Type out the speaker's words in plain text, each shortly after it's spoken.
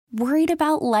Worried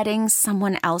about letting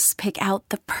someone else pick out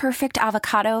the perfect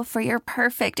avocado for your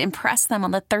perfect impress them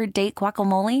on the third date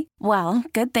guacamole? Well,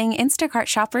 good thing Instacart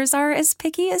shoppers are as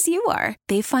picky as you are.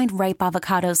 They find ripe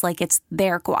avocados like it's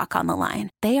their guac on the line.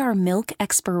 They are milk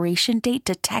expiration date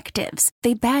detectives.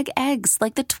 They bag eggs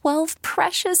like the 12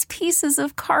 precious pieces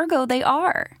of cargo they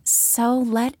are. So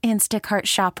let Instacart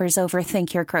shoppers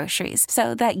overthink your groceries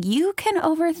so that you can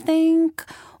overthink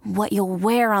what you'll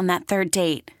wear on that third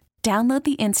date. Download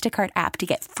the Instacart app to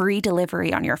get free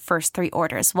delivery on your first 3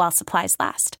 orders while supplies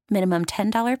last. Minimum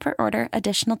 $10 per order.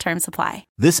 Additional terms apply.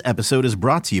 This episode is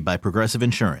brought to you by Progressive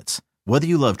Insurance. Whether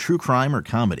you love true crime or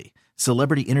comedy,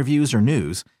 celebrity interviews or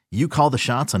news, you call the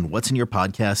shots on what's in your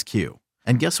podcast queue.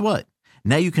 And guess what?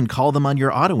 Now you can call them on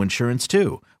your auto insurance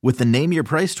too with the Name Your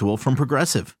Price tool from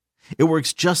Progressive. It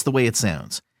works just the way it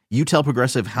sounds. You tell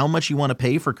Progressive how much you want to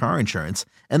pay for car insurance,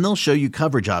 and they'll show you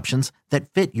coverage options that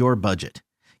fit your budget.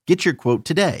 Get your quote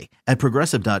today at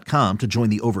Progressive.com to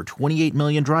join the over 28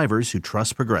 million drivers who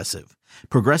trust Progressive.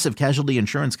 Progressive Casualty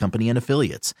Insurance Company and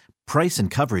Affiliates. Price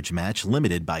and coverage match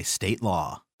limited by state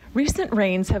law. Recent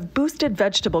rains have boosted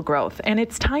vegetable growth, and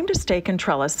it's time to stake and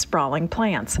trellis sprawling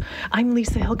plants. I'm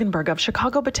Lisa Hilgenberg of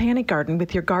Chicago Botanic Garden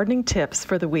with your gardening tips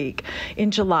for the week.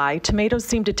 In July, tomatoes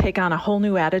seem to take on a whole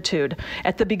new attitude.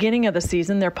 At the beginning of the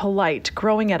season, they're polite,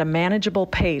 growing at a manageable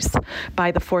pace.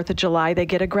 By the 4th of July, they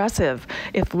get aggressive.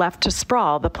 If left to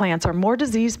sprawl, the plants are more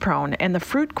disease-prone, and the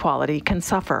fruit quality can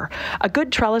suffer. A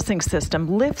good trellising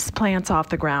system lifts plants off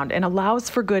the ground and allows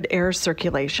for good air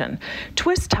circulation.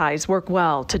 Twist ties work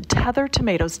well to tether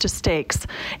tomatoes to stakes.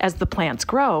 As the plants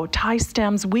grow, tie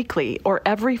stems weekly or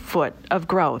every foot of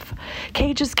growth.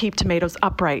 Cages keep tomatoes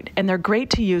upright, and they're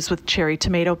great to use with cherry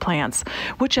tomato plants.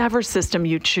 Whichever system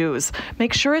you choose,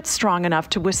 make sure it's strong enough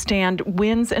to withstand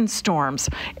winds and storms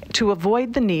to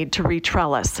avoid the need to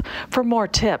retrellis. For more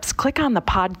tips, click on the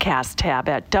podcast tab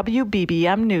at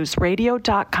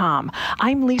WBBMNewsRadio.com.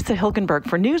 I'm Lisa Hilgenberg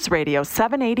for News Radio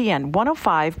 780 and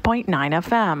 105.9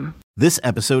 FM. This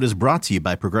episode is brought to you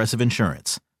by Progressive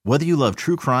Insurance. Whether you love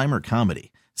true crime or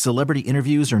comedy, celebrity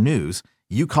interviews or news,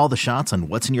 you call the shots on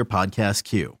what's in your podcast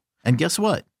queue. And guess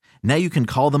what? Now you can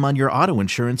call them on your auto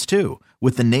insurance too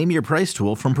with the Name Your Price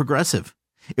tool from Progressive.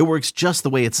 It works just the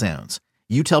way it sounds.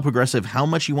 You tell Progressive how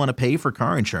much you want to pay for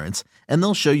car insurance, and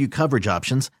they'll show you coverage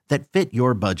options that fit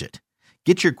your budget.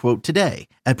 Get your quote today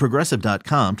at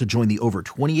Progressive.com to join the over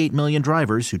 28 million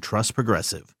drivers who trust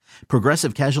Progressive.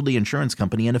 Progressive Casualty Insurance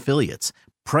Company and Affiliates.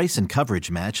 Price and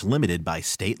coverage match limited by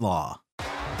state law.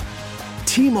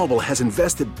 T-Mobile has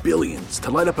invested billions to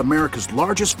light up America's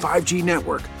largest 5G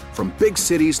network, from big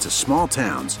cities to small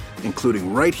towns,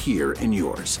 including right here in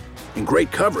yours. And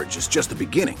great coverage is just the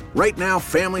beginning. Right now,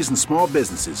 families and small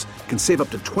businesses can save up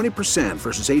to 20%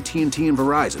 versus AT&T and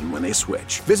Verizon when they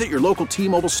switch. Visit your local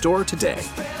T-Mobile store today.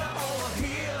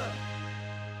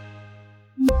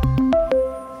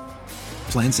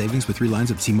 Plan savings with 3 lines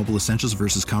of T-Mobile Essentials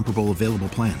versus comparable available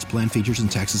plans. Plan features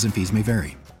and taxes and fees may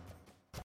vary.